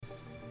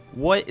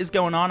What is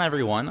going on,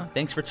 everyone?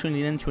 Thanks for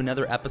tuning in to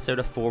another episode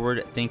of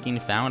Forward Thinking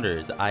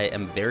Founders. I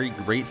am very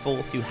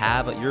grateful to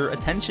have your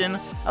attention,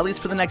 at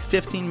least for the next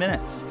 15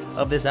 minutes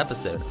of this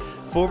episode.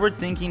 Forward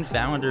Thinking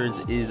Founders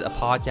is a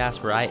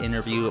podcast where I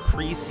interview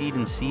pre-seed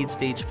and seed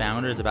stage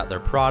founders about their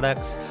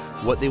products,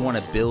 what they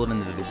want to build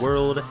into the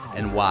world,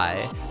 and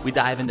why. We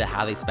dive into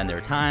how they spend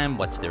their time,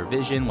 what's their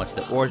vision, what's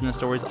the origin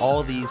stories,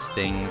 all these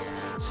things,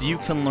 so you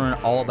can learn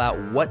all about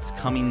what's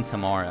coming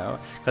tomorrow.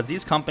 Because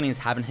these companies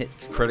haven't hit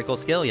critical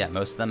scale yet.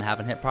 Most of them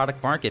haven't hit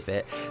product market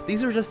fit.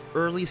 These are just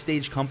early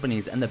stage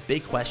companies, and the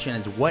big question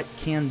is, what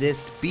can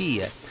this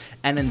be?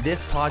 And in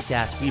this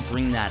podcast, we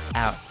bring that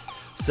out.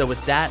 So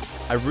with that,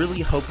 I really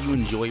hope you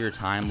enjoy your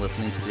time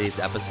listening to today's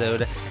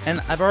episode.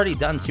 And I've already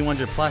done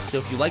 200 plus, so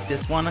if you like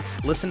this one,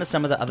 listen to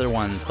some of the other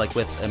ones, like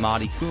with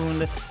Imadi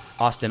Kund,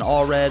 Austin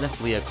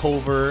Allred, Leah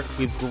Culver.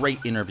 We have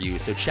great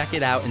interviews, so check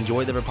it out,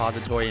 enjoy the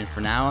repository, and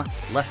for now,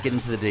 let's get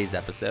into today's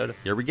episode.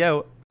 Here we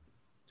go.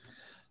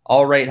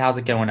 All right, how's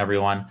it going,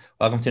 everyone?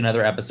 Welcome to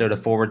another episode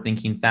of Forward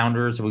Thinking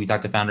Founders, where we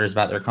talk to founders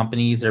about their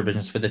companies, their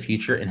visions for the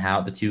future, and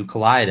how the two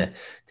collide.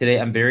 Today,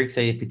 I'm very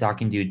excited to be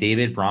talking to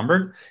David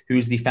Bromberg,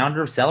 who's the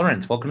founder of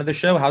Celerant. Welcome to the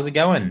show. How's it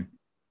going?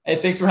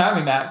 Hey, thanks for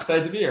having me, Matt.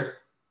 Excited to be here.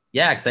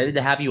 Yeah, excited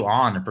to have you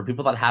on. For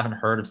people that haven't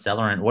heard of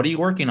Celerant, what are you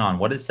working on?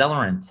 What is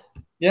Celerant?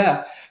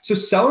 Yeah. So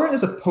Celerant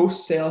is a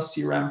post-sale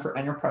CRM for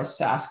enterprise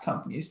SaaS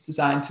companies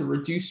designed to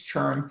reduce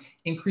churn,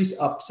 increase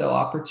upsell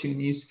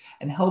opportunities,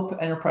 and help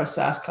enterprise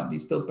SaaS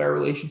companies build better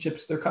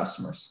relationships with their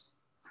customers.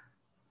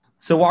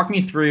 So walk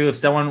me through, if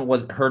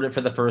someone heard it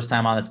for the first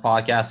time on this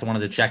podcast and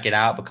wanted to check it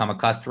out, become a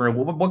customer,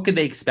 what could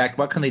they expect?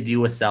 What can they do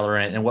with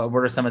Celerant? And what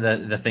are some of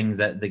the things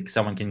that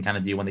someone can kind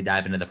of do when they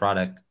dive into the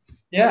product?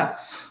 Yeah.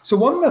 So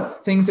one of the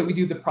things that we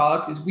do with the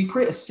product is we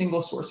create a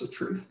single source of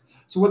truth.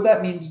 So what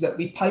that means is that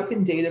we pipe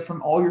in data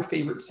from all your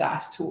favorite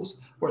SaaS tools,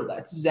 whether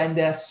that's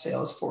Zendesk,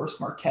 Salesforce,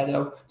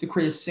 Marketo, to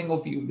create a single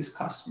view of this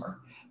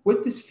customer.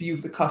 With this view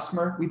of the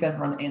customer, we then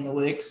run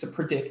analytics to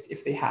predict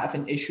if they have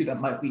an issue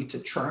that might lead to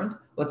churn,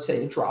 let's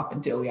say a drop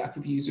in daily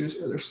active users,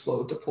 or they're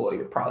slow to deploy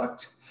your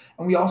product.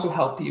 And we also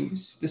help you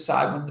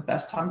decide when the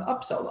best time to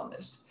upsell them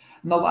is.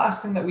 And the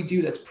last thing that we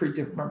do that's pretty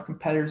different from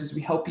competitors is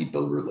we help you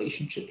build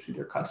relationships with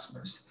your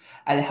customers.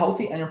 At a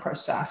healthy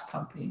enterprise SaaS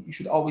company, you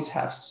should always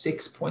have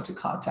 6 points of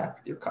contact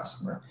with your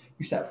customer.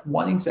 You should have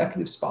 1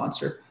 executive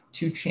sponsor,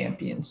 2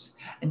 champions,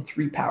 and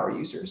 3 power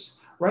users.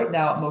 Right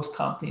now, at most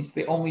companies,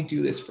 they only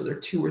do this for their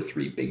 2 or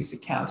 3 biggest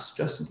accounts,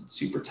 just since it's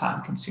super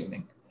time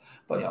consuming.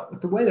 But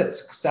with the way that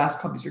SaaS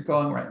companies are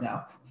going right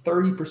now,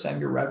 30%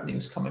 of your revenue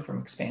is coming from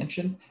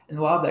expansion, and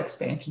a lot of that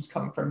expansion is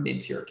coming from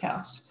mid-tier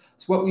accounts.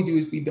 So what we do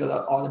is we build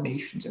out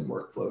automations and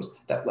workflows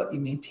that let you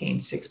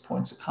maintain 6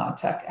 points of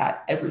contact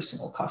at every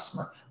single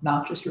customer,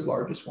 not just your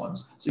largest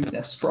ones. So you can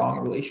have strong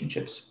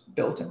relationships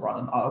built and run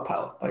on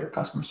autopilot by your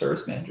customer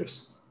service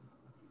managers.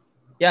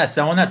 Yeah,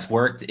 someone that's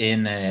worked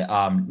in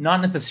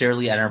not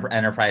necessarily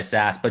enterprise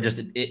SaaS, but just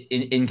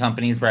in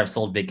companies where I've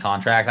sold big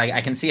contracts,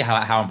 I can see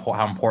how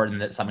important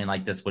that something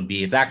like this would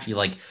be. It's actually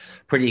like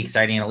pretty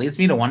exciting. And it leads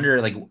me to wonder,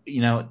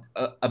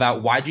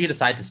 about why did you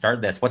decide to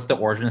start this? What's the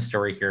origin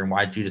story here, and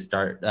why did you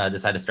decide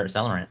to start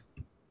Celerant?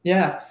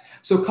 Yeah.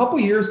 So a couple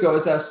of years ago, I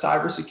was at a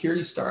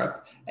cybersecurity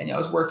startup, and I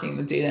was working in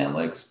the data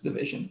analytics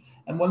division.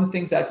 And one of the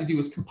things I had to do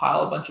was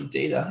compile a bunch of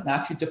data and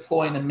actually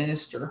deploy and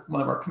administer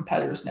one of our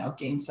competitors now,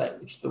 Gainsight,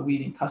 which is the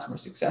leading customer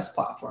success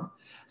platform.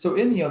 So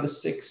in the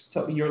 6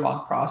 year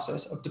long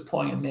process of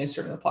deploying and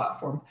administering the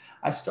platform,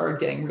 I started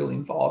getting really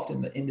involved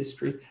in the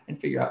industry and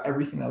figure out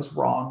everything that was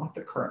wrong with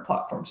the current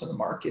platforms on the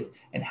market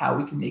and how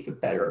we can make a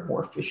better,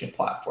 more efficient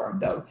platform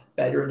that would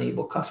better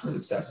enable customer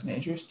success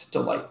managers to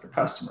delight their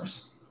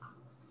customers.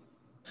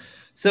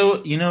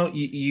 So,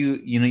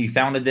 you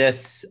founded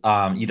this.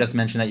 You just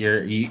mentioned that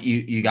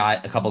you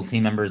got a couple of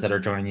team members that are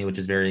joining you, which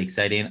is very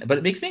exciting. But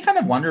it makes me kind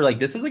of wonder,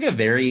 this is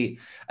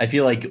I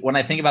feel like when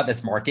I think about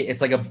this market,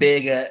 it's like a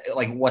big,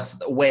 what's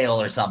the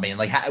whale or something?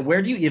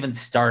 Where do you even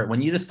start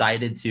when you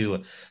decided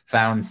to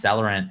found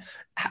Celerant?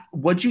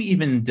 What'd you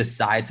even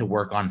decide to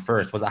work on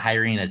first? Was it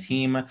hiring a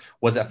team?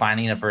 Was it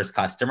finding a first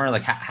customer?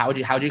 How'd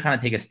you kind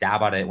of take a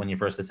stab at it when you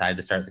first decided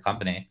to start the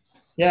company?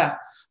 Yeah.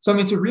 So,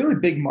 it's a really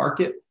big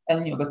market.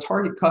 And the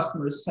target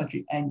customer is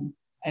essentially any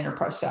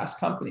enterprise SaaS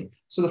company.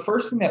 So the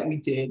first thing that we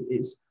did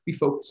is we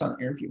focused on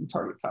interviewing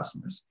target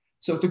customers.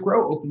 So to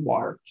grow Open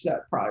Water,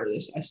 prior to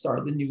this, I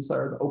started the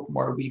newsletter, the Open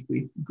Water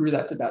Weekly, grew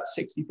that to about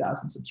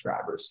 60,000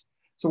 subscribers.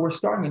 So we're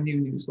starting a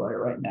new newsletter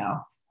right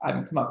now. I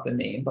haven't come up with a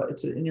name, but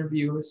it's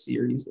a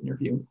series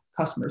interviewing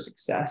customer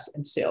success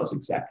and sales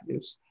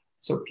executives,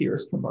 so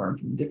peers can learn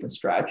from different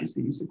strategies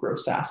they use to grow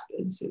SaaS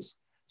businesses.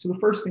 So the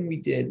first thing we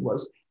did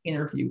was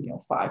interview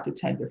 5 to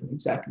 10 different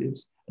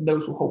executives, and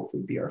those will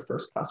hopefully be our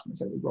first customers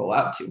that we roll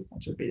out to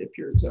once our beta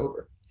period's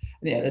over.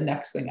 And the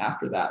next thing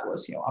after that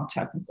was, I'm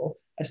technical.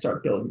 I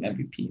started building an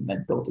MVP and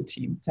then built a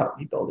team to help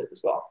me build it as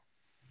well.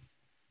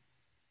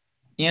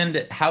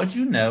 And how'd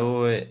you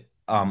know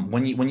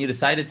when you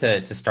decided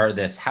to start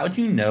this? How'd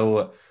you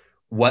know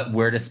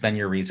where to spend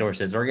your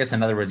resources? Or I guess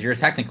in other words, you're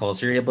technical,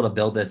 so you're able to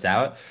build this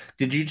out.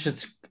 Did you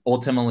just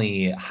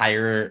ultimately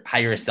hire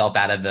yourself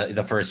out of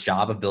the first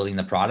job of building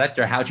the product,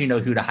 or how'd you know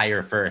who to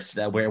hire first,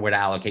 where to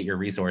allocate your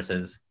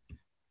resources?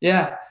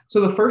 Yeah.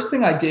 So the first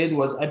thing I did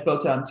was I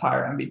built an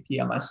entire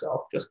MVP on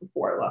myself just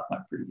before I left my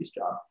previous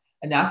job.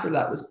 And after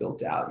that was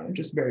built out,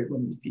 just very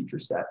limited feature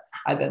set,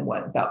 I then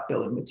went about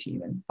building the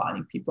team and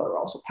finding people that are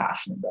also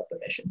passionate about the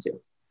mission too.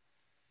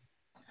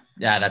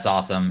 Yeah, that's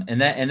awesome.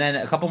 And then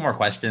a couple more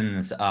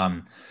questions.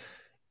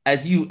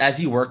 As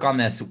you work on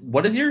this,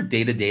 what does your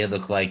day-to-day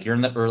look like? You're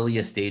in the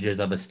earliest stages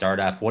of a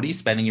startup. What are you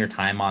spending your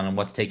time on, and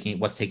what's taking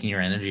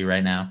your energy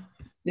right now?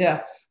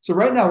 Yeah. So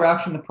right now we're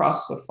actually in the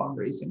process of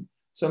fundraising.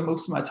 So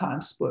most of my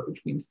time split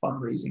between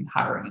fundraising,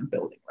 hiring, and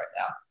building right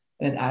now.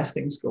 And as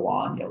things go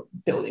on,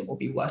 building will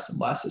be less and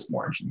less as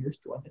more engineers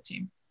join the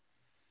team.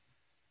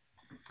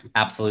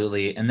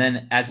 Absolutely. And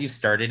then as you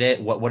started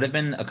it, what would have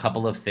been a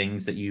couple of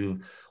things that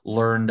you've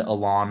learned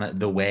along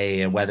the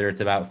way, whether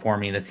it's about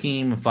forming a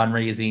team,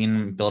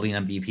 fundraising, building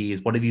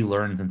MVPs? What have you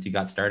learned since you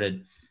got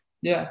started?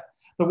 Yeah.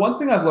 The one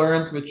thing I've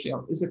learned, which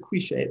is a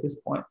cliche at this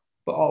point,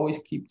 but always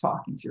keep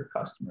talking to your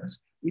customers.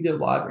 We did a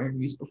lot of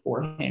interviews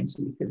beforehand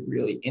so we could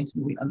really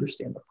intimately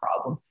understand the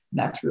problem. And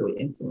that's really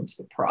influenced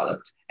the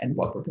product and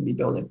what we're going to be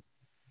building.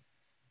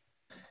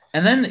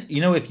 And then,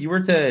 if you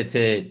were to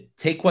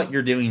take what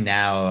you're doing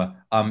now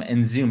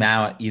and zoom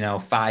out,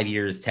 5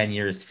 years, 10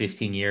 years,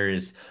 15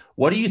 years,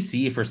 what do you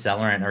see for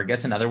Celerant? Or I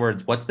guess in other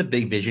words, what's the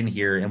big vision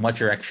here and what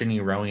direction are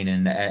you rowing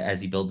in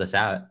as you build this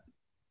out?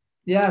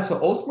 Yeah, so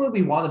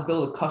ultimately we want to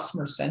build a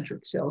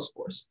customer-centric sales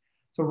force.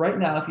 So right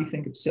now, if you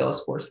think of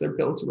Salesforce, they're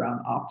built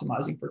around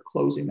optimizing for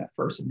closing that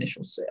first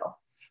initial sale.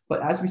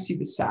 But as we see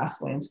the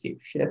SaaS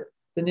landscape shift,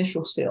 the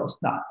initial sale is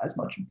not as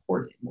much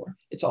important anymore.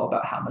 It's all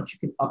about how much you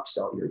can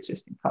upsell your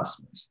existing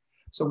customers.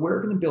 So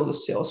we're going to build a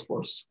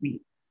Salesforce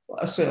suite,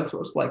 a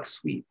Salesforce-like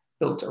suite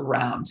built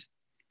around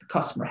the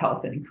customer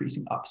health and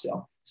increasing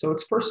upsell. So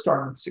it's first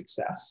starting with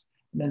success.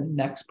 And then the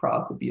next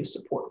product would be a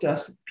support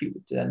desk to compete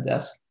with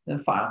Zendesk. And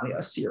then finally, a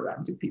CRM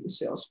to compete with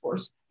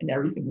Salesforce. And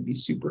everything would be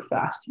super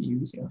fast to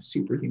use,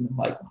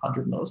 superhuman-like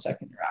 100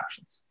 millisecond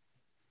interactions.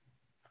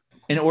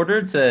 In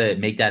order to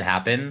make that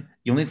happen,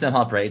 you'll need some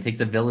help, right? It takes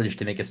a village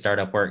to make a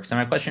startup work. So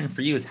my question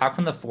for you is, how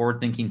can the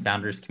forward-thinking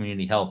founders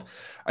community help?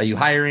 Are you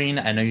hiring?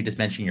 I know you just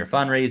mentioned your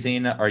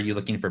fundraising. Are you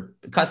looking for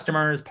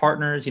customers,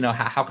 partners?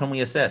 How can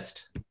we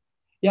assist?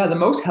 Yeah, the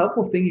most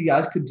helpful thing you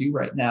guys could do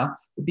right now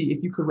would be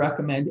if you could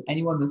recommend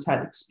anyone that's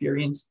had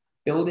experience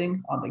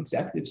building on the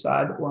executive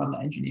side or on the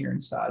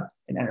engineering side,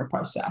 an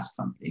enterprise SaaS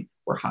company.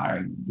 We're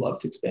hiring, love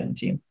to expand the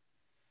team.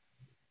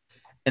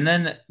 And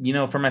then,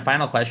 for my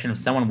final question, if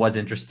someone was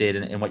interested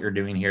in what you're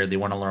doing here, they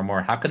want to learn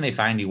more, how can they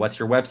find you? What's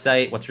your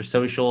website? What's your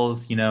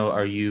socials? Do you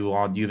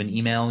have an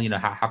email?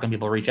 How can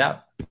people reach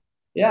out?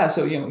 Yeah,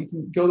 so you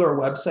can go to our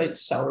website,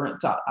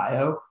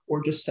 Celerant.io,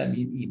 or just send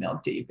me an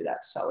email,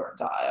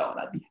 David@Celerant.io,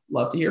 and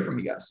love to hear from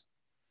you guys.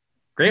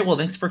 Great. Well,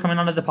 thanks for coming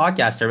onto the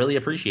podcast. I really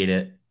appreciate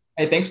it.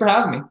 Hey, thanks for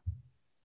having me.